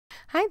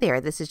Hi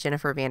there, this is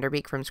Jennifer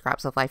Vanderbeek from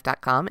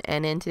scrapsoflife.com,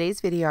 and in today's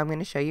video I'm going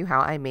to show you how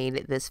I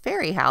made this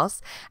fairy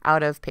house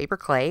out of paper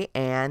clay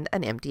and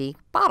an empty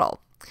bottle.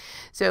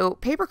 So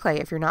paper clay,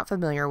 if you're not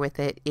familiar with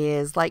it,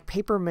 is like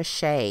paper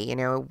mache. You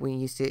know, we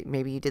used to,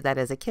 maybe you did that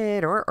as a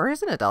kid or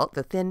as an adult,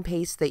 the thin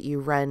paste that you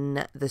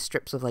run the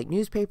strips of like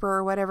newspaper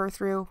or whatever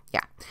through.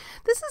 Yeah,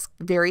 this is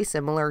very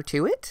similar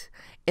to it.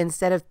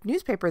 Instead of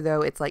newspaper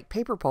though, it's like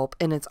paper pulp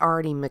and it's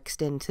already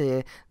mixed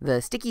into the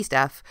sticky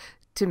stuff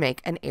to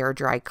make an air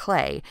dry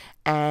clay,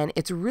 and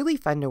it's really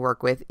fun to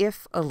work with,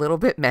 if a little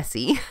bit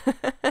messy.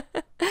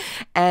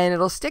 And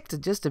it'll stick to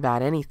just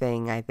about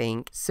anything, I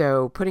think.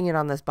 So putting it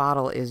on this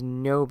bottle is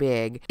no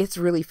big. It's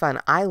really fun.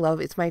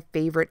 It's my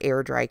favorite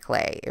air dry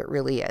clay. It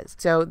really is.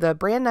 So the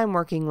brand I'm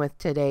working with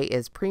today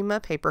is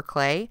Prima Paper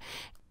Clay.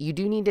 You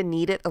do need to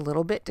knead it a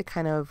little bit to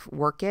kind of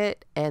work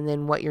it, and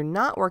then what you're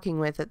not working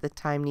with at the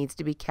time needs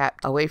to be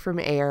kept away from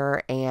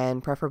air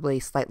and preferably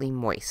slightly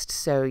moist.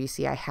 So you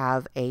see I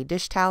have a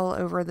dish towel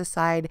over the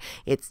side.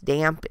 It's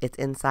damp. It's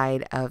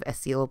inside of a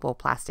sealable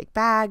plastic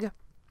bag,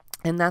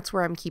 and that's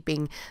where I'm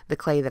keeping the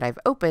clay that I've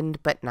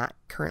opened but not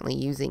currently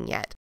using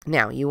yet.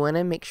 Now, you want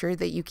to make sure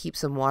that you keep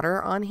some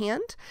water on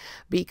hand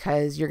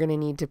because you're going to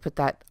need to put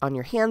that on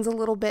your hands a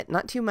little bit,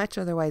 not too much,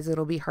 otherwise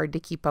it'll be hard to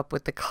keep up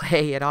with the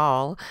clay at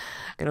all.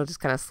 It'll just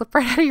kind of slip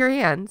right out of your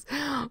hands.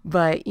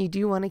 But you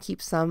do want to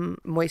keep some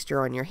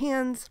moisture on your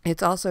hands.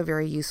 It's also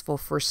very useful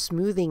for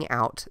smoothing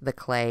out the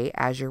clay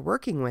as you're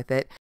working with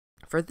it.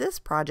 For this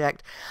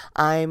project,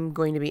 I'm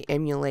going to be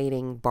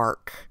emulating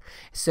bark.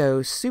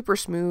 So super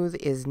smooth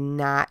is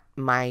not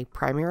my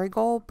primary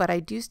goal, but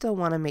I do still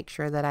want to make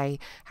sure that I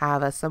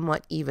have a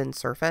somewhat even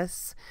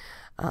surface.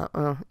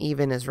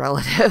 Even is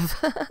relative.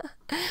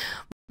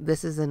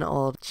 This is an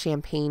old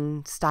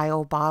champagne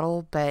style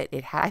bottle, but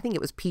I think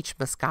it was peach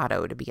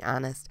moscato, to be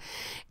honest.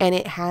 And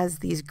it has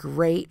these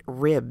great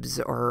ribs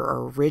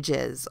or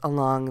ridges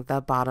along the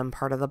bottom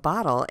part of the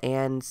bottle.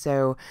 And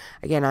so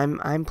again,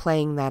 I'm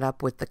playing that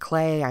up with the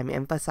clay. I'm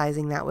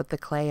emphasizing that with the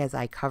clay as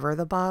I cover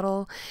the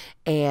bottle,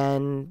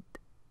 and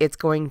it's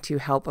going to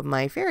help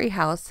my fairy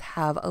house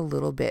have a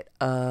little bit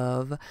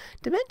of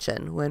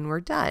dimension when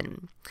we're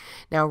done.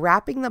 Now,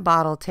 wrapping the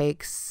bottle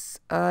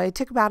it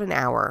took about an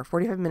hour,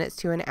 45 minutes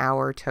to an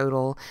hour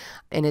total.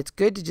 And it's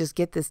good to just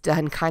get this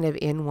done kind of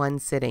in one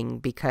sitting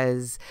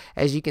because,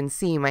 as you can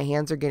see, my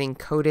hands are getting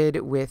coated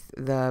with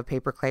the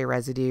paper clay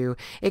residue.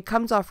 It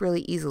comes off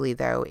really easily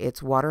though.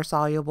 It's water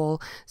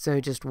soluble, so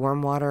just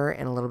warm water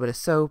and a little bit of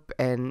soap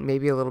and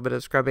maybe a little bit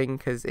of scrubbing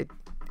because it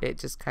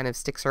just kind of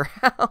sticks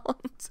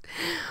around.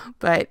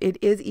 But it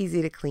is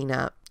easy to clean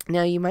up.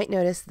 Now, you might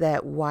notice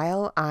that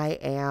while I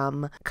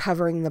am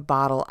covering the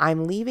bottle,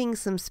 I'm leaving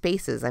some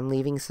spaces. I'm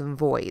leaving some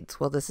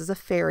voids. Well, this is a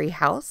fairy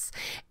house,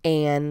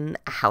 and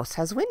a house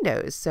has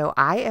windows. So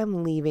I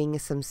am leaving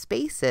some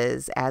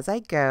spaces as I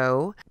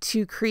go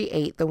to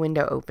create the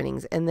window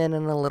openings. And then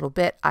in a little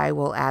bit, I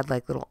will add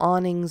like little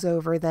awnings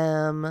over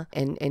them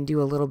and do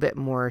a little bit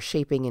more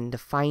shaping and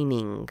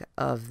defining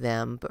of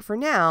them. But for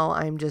now,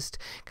 I'm just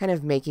kind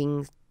of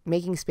making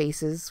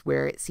spaces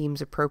where it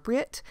seems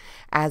appropriate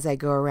as I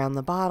go around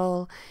the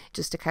bottle,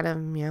 just to kind of,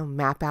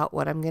 map out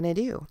what I'm going to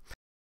do.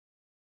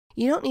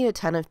 You don't need a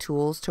ton of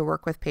tools to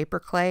work with paper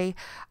clay.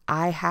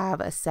 I have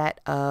a set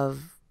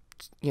of,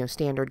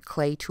 standard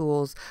clay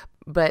tools,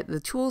 but the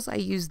tools I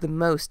used the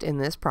most in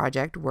this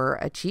project were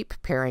a cheap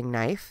paring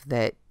knife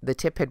that the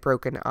tip had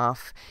broken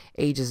off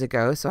ages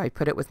ago, so I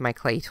put it with my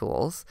clay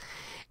tools,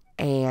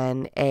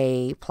 and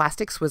a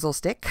plastic swizzle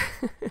stick.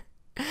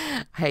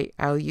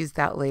 I'll use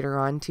that later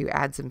on to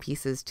add some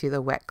pieces to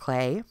the wet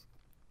clay.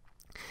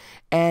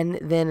 And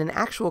then an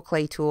actual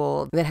clay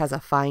tool that has a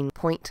fine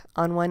point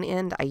on one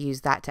end. I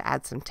use that to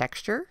add some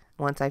texture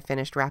once I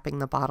finished wrapping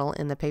the bottle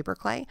in the paper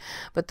clay.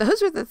 But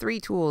those are the three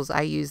tools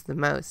I use the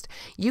most.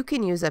 You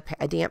can use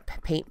a damp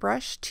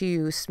paintbrush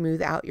to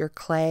smooth out your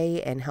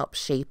clay and help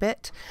shape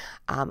it.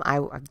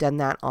 I've done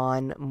that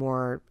on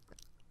more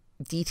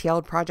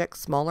detailed projects,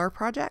 smaller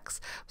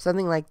projects.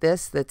 Something like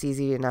this that's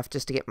easy enough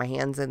just to get my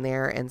hands in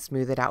there and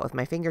smooth it out with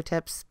my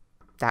fingertips,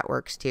 that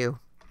works too.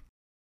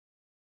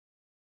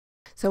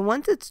 So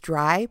once it's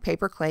dry,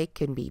 paper clay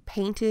can be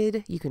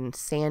painted, you can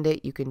sand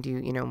it, you can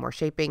do, more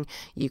shaping,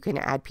 you can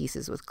add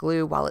pieces with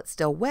glue. While it's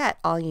still wet,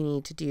 all you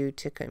need to do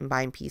to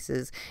combine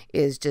pieces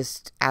is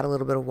just add a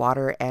little bit of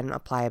water and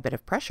apply a bit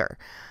of pressure.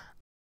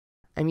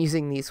 I'm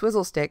using the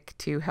swizzle stick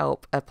to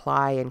help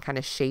apply and kind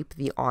of shape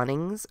the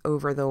awnings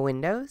over the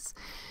windows.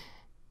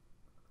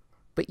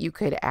 But you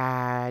could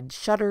add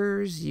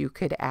shutters, you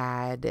could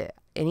add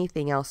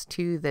anything else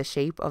to the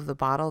shape of the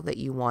bottle that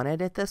you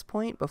wanted at this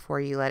point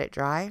before you let it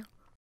dry.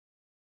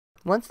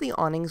 Once the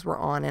awnings were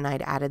on and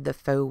I'd added the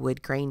faux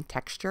wood grain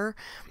texture,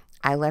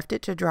 I left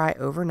it to dry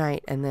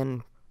overnight and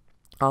then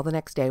all the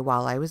next day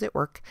while I was at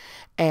work,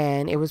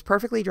 and it was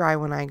perfectly dry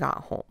when I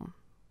got home.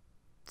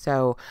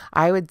 So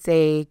I would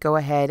say go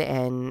ahead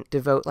and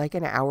devote like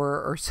an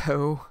hour or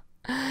so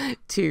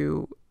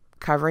to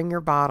covering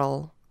your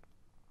bottle,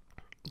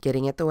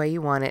 getting it the way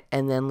you want it,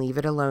 and then leave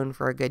it alone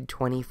for a good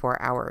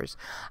 24 hours.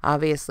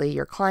 Obviously,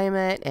 your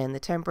climate and the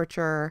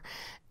temperature,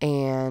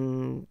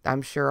 and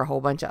I'm sure a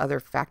whole bunch of other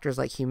factors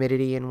like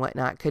humidity and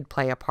whatnot could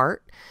play a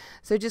part.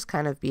 So just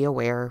kind of be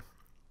aware.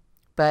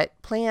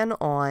 But plan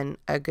on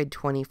a good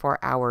 24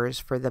 hours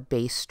for the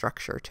base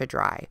structure to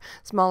dry.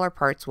 Smaller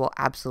parts will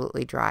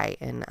absolutely dry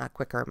in a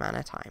quicker amount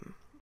of time.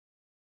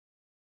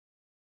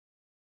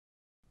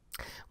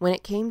 When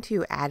it came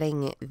to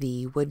adding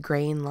the wood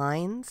grain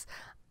lines,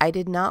 I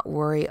did not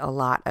worry a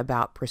lot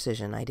about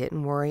precision. I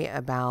didn't worry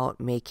about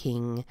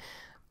making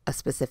a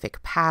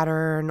specific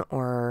pattern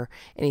or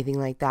anything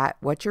like that.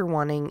 What you're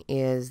wanting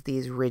is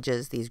these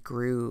ridges, these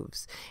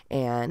grooves,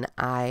 and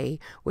I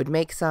would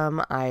make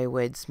some, I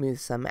would smooth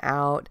some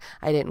out.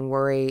 I didn't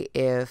worry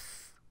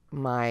if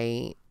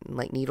my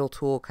needle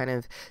tool kind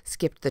of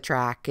skipped the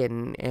track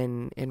and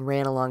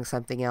ran along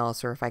something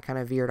else, or if I kind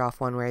of veered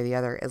off one way or the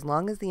other. As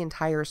long as the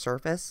entire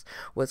surface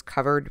was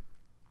covered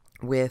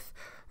with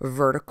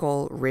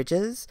vertical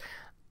ridges,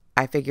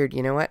 I figured,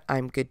 you know what,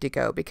 I'm good to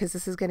go, because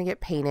this is going to get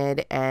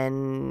painted,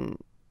 and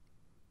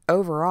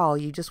overall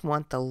you just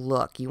want the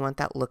look. You want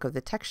that look of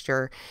the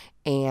texture,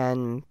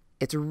 and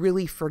it's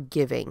really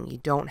forgiving. You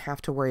don't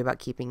have to worry about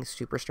keeping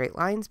super straight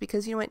lines,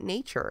 because you know what,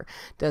 nature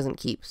doesn't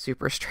keep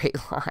super straight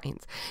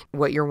lines.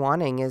 What you're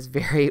wanting is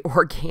very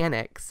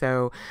organic.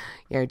 So,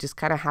 you know, just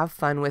kind of have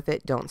fun with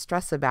it. Don't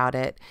stress about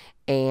it,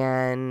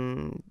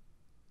 and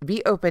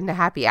be open to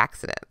happy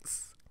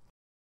accidents.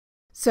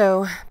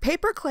 So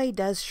paper clay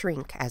does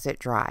shrink as it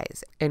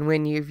dries, and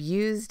when you've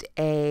used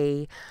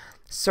a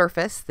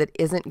surface that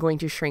isn't going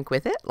to shrink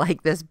with it,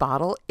 like this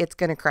bottle, it's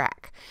going to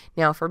crack.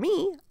 Now for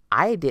me,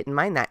 I didn't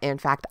mind that. In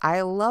fact,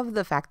 I love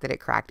the fact that it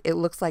cracked. It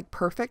looks like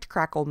perfect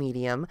crackle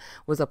medium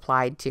was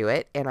applied to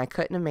it, and I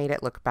couldn't have made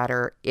it look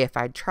better if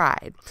I'd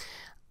tried.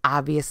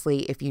 Obviously,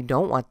 if you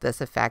don't want this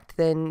effect,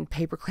 then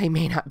paper clay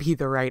may not be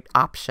the right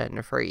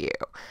option for you,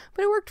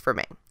 but it worked for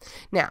me.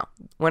 Now,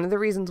 one of the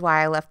reasons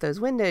why I left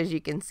those windows,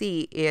 you can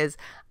see, is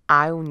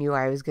I knew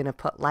I was going to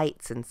put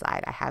lights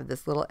inside. I have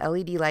this little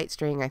LED light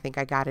string. I think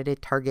I got it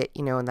at Target,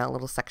 you know, in that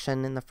little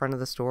section in the front of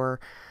the store.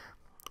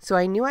 So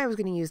I knew I was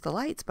going to use the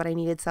lights, but I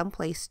needed some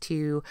place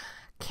to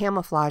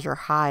camouflage or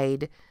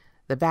hide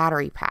the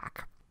battery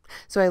pack.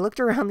 So I looked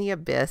around the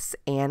abyss,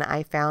 and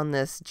I found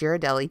this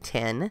Ghirardelli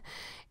tin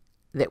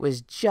that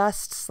was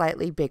just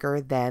slightly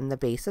bigger than the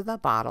base of the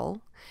bottle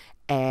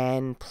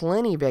and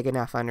plenty big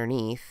enough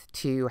underneath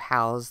to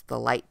house the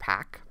light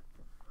pack.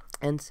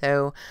 And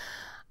so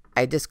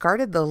I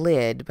discarded the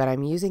lid, but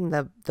I'm using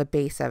the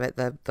base of it,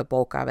 the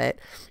bulk of it.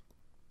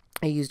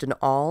 I used an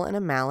awl and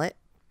a mallet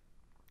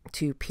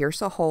to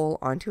pierce a hole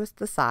onto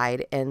the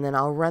side, and then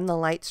I'll run the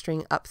light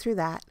string up through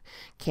that,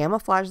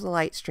 camouflage the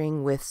light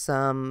string with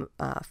some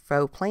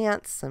faux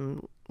plants,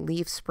 some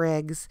leaf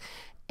sprigs,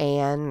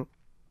 and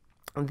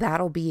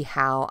that'll be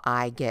how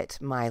I get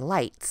my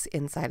lights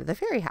inside of the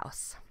fairy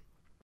house.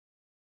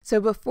 So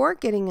before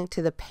getting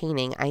into the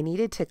painting, I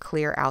needed to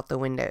clear out the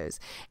windows.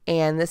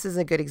 And this is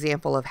a good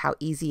example of how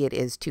easy it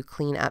is to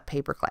clean up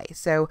paper clay.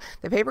 So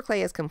the paper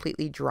clay is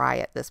completely dry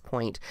at this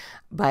point,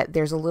 but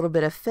there's a little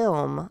bit of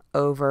film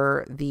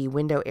over the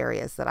window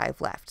areas that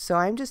I've left. So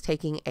I'm just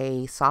taking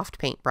a soft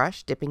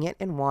paintbrush, dipping it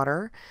in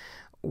water,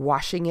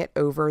 washing it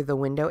over the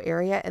window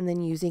area, and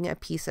then using a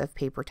piece of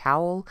paper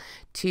towel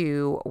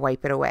to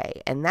wipe it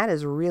away. And that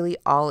is really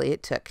all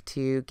it took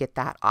to get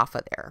that off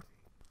of there.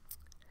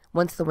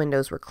 Once the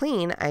windows were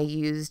clean, I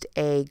used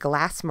a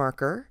glass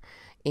marker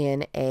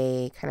in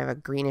a kind of a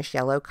greenish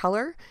yellow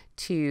color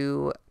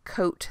to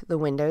coat the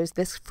windows.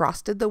 This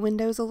frosted the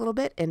windows a little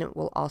bit, and it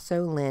will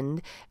also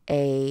lend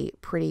a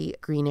pretty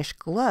greenish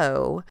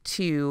glow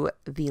to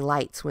the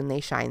lights when they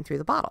shine through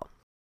the bottle.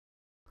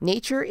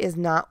 Nature is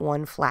not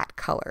one flat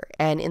color,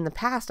 and in the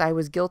past I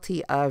was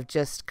guilty of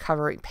just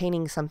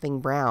painting something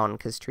brown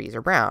because trees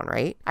are brown,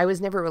 right? I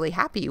was never really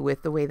happy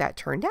with the way that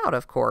turned out,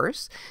 of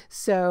course,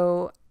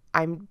 so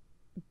I'm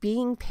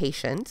being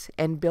patient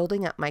and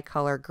building up my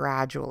color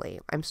gradually.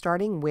 I'm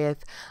starting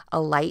with a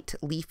light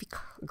leafy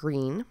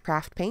green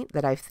craft paint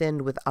that I've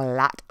thinned with a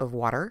lot of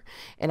water,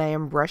 and I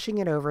am brushing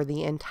it over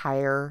the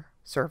entire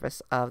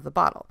surface of the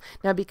bottle.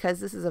 Now,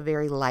 because this is a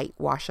very light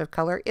wash of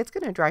color, it's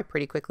going to dry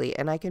pretty quickly,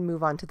 and I can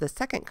move on to the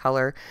second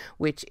color,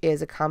 which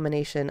is a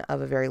combination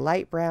of a very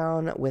light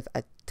brown with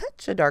a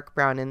touch of dark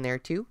brown in there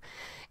too.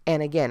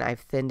 And again, I've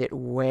thinned it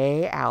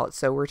way out,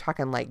 so we're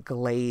talking like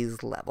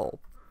glaze level.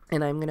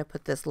 And I'm going to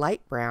put this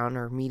light brown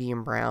or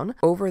medium brown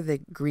over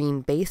the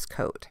green base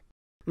coat.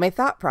 My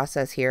thought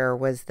process here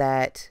was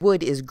that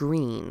wood is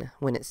green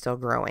when it's still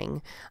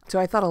growing, so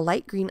I thought a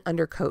light green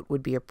undercoat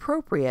would be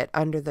appropriate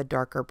under the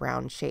darker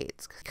brown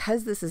shades.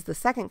 Because this is the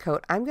second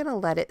coat, I'm going to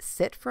let it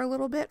sit for a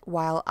little bit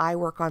while I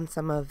work on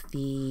some of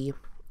the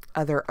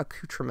other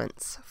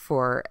accoutrements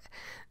for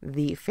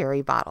the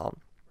fairy bottle.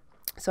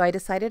 So I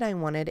decided I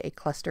wanted a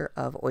cluster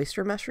of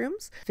oyster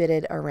mushrooms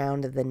fitted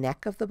around the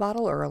neck of the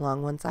bottle or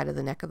along one side of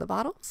the neck of the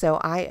bottle. So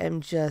I am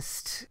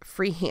just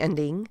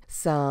freehanding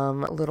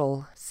some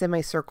little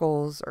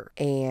semicircles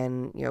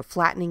and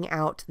flattening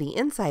out the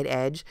inside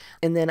edge,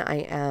 and then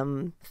I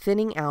am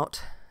thinning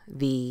out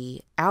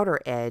the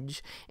outer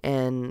edge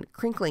and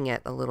crinkling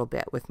it a little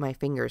bit with my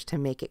fingers to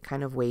make it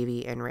kind of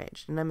wavy and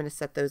ridged. And I'm going to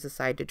set those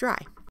aside to dry.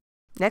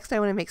 Next, I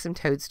want to make some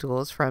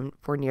toadstools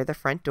for near the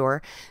front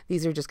door.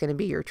 These are just going to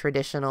be your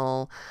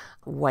traditional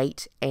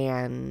white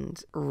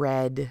and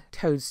red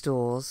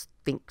toadstools.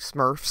 Think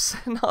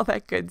Smurfs and all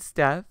that good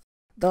stuff.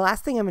 The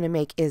last thing I'm going to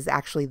make is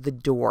actually the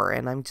door,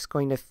 and I'm just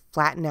going to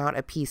flatten out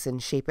a piece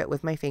and shape it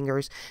with my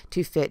fingers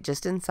to fit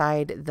just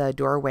inside the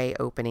doorway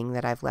opening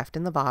that I've left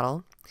in the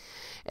bottle.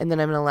 And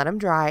then I'm going to let them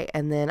dry,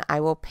 and then I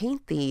will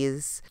paint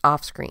these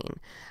off screen.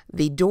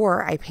 The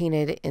door I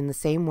painted in the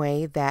same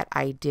way that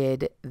I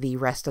did the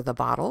rest of the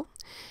bottle,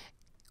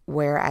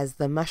 whereas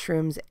the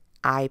mushrooms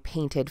I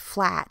painted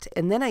flat,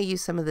 and then I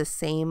used some of the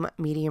same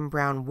medium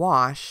brown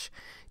wash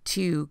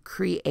to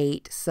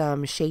create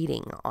some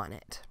shading on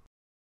it.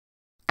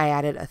 I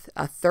added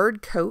a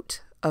third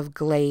coat of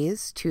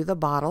glaze to the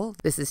bottle.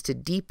 This is to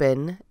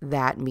deepen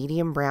that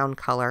medium brown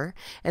color.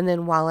 And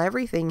then while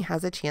everything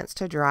has a chance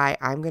to dry,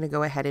 I'm going to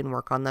go ahead and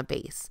work on the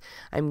base.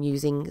 I'm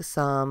using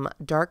some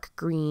dark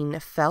green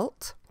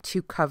felt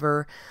to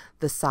cover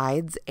the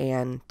sides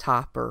and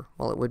top, or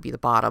well, it would be the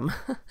bottom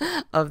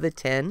of the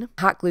tin.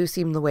 Hot glue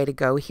seemed the way to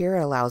go here.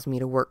 It allows me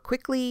to work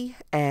quickly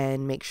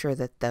and make sure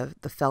that the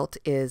felt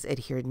is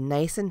adhered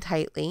nice and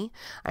tightly.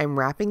 I'm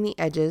wrapping the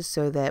edges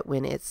so that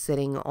when it's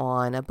sitting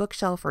on a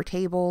bookshelf or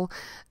table,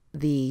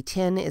 the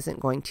tin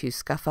isn't going to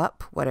scuff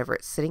up whatever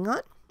it's sitting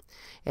on.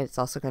 And it's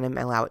also going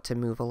to allow it to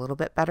move a little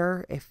bit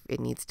better if it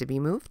needs to be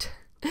moved.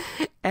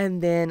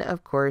 And then,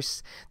 of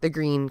course, the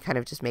green kind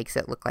of just makes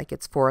it look like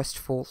it's forest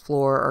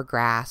floor or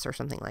grass or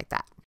something like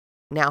that.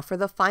 Now, for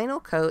the final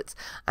coats,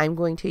 I'm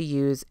going to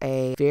use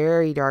a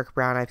very dark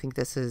brown. I think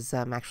this is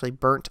actually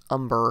burnt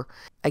umber.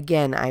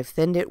 Again, I've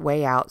thinned it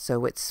way out, so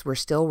we're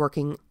still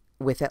working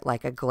with it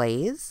like a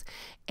glaze.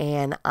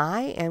 And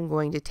I am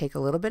going to take a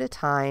little bit of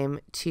time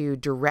to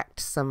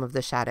direct some of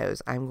the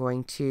shadows. I'm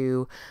going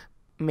to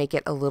make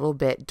it a little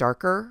bit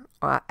darker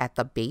at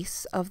the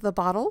base of the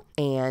bottle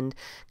and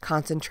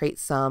concentrate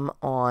some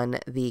on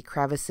the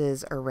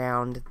crevices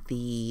around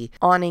the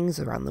awnings,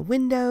 around the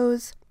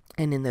windows,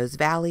 and in those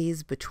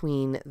valleys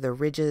between the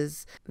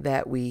ridges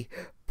that we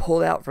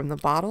pulled out from the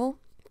bottle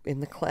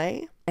in the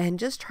clay, and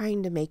just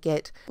trying to make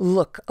it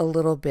look a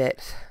little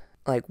bit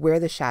like where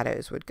the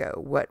shadows would go,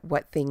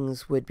 what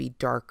things would be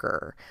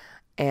darker,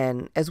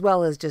 and as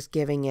well as just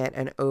giving it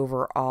an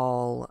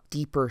overall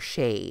deeper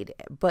shade.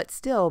 But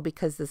still,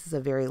 because this is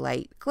a very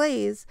light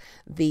glaze,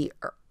 the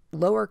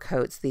lower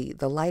coats, the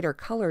lighter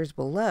colors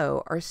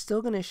below are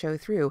still going to show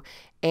through.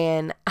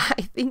 And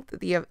I think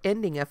that the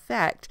ending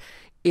effect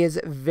is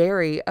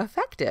very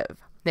effective.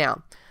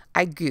 Now,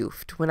 I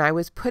goofed when I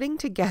was putting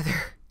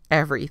together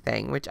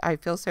everything, which I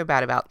feel so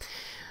bad about.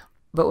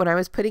 But when I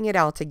was putting it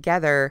all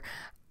together,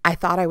 I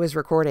thought I was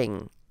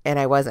recording, and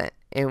I wasn't.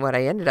 And what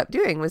I ended up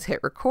doing was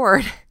hit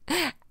record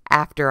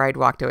after I'd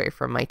walked away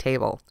from my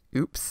table.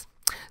 Oops.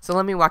 So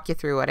let me walk you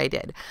through what I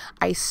did.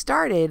 I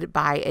started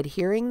by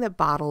adhering the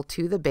bottle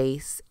to the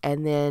base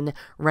and then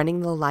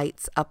running the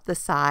lights up the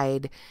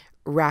side,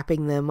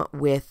 wrapping them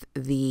with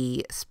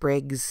the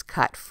sprigs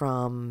cut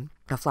from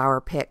a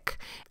flower pick,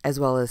 as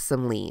well as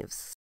some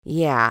leaves.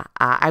 Yeah,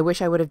 I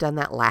wish I would have done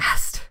that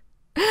last.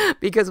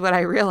 Because what I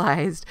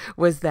realized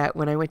was that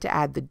when I went to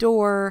add the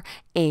door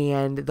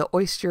and the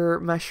oyster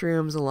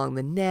mushrooms along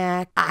the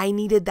neck, I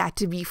needed that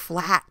to be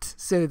flat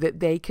so that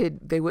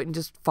they wouldn't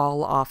just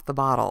fall off the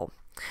bottle.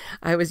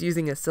 I was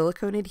using a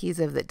silicone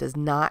adhesive that does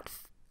not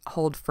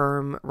hold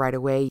firm right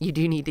away. You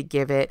do need to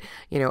give it,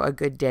 a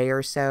good day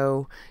or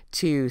so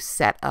to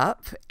set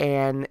up.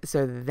 And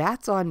so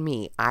that's on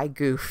me. I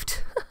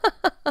goofed.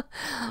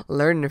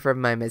 Learn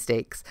from my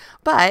mistakes.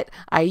 But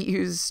I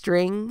use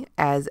string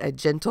as a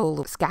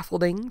gentle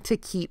scaffolding to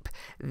keep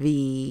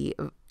the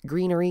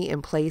greenery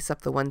in place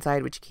up the one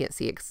side, which you can't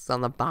see, it's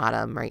on the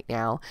bottom right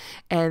now.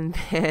 And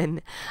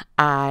then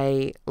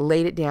I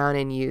laid it down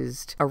and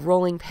used a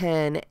rolling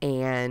pin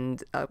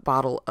and a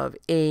bottle of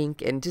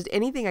ink and just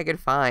anything I could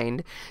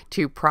find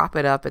to prop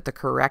it up at the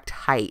correct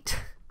height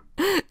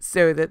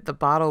so that the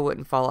bottle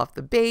wouldn't fall off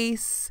the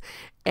base,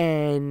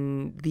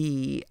 and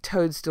the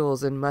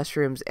toadstools and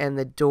mushrooms and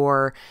the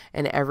door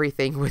and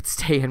everything would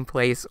stay in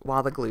place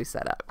while the glue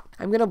set up.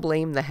 I'm going to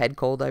blame the head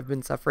cold I've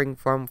been suffering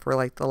from for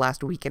like the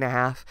last week and a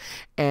half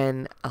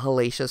and a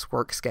hellacious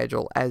work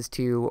schedule as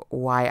to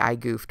why I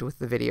goofed with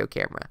the video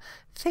camera.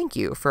 Thank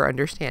you for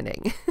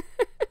understanding.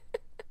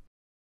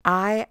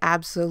 I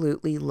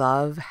absolutely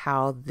love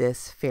how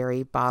this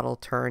fairy bottle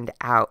turned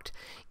out.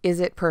 Is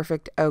it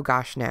perfect? Oh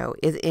gosh, no.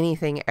 Is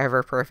anything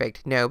ever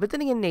perfect? No. But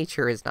then again,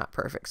 nature is not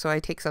perfect, so I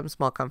take some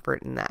small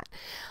comfort in that.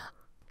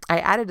 I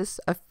added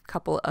a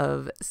couple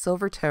of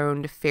silver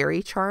toned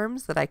fairy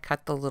charms that I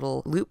cut the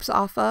little loops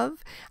off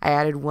of. I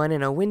added one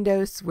in a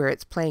window where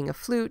it's playing a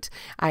flute.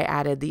 I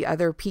added the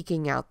other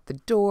peeking out the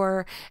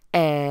door,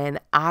 and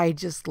I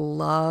just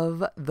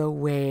love the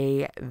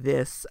way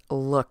this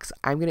looks.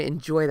 I'm going to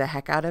enjoy the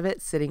heck out of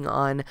it sitting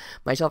on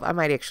my shelf. I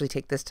might actually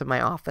take this to my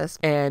office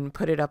and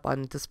put it up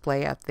on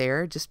display up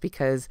there just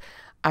because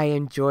I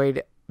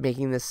enjoyed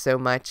making this so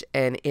much,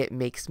 and it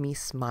makes me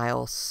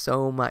smile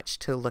so much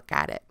to look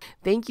at it.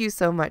 Thank you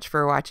so much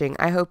for watching.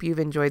 I hope you've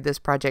enjoyed this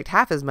project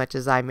half as much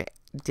as I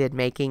did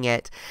making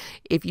it.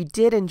 If you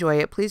did enjoy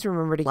it, please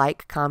remember to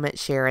like, comment,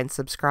 share, and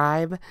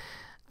subscribe.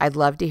 I'd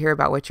love to hear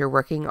about what you're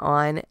working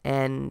on,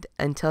 and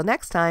until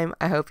next time,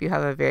 I hope you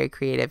have a very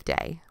creative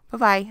day.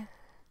 Bye-bye.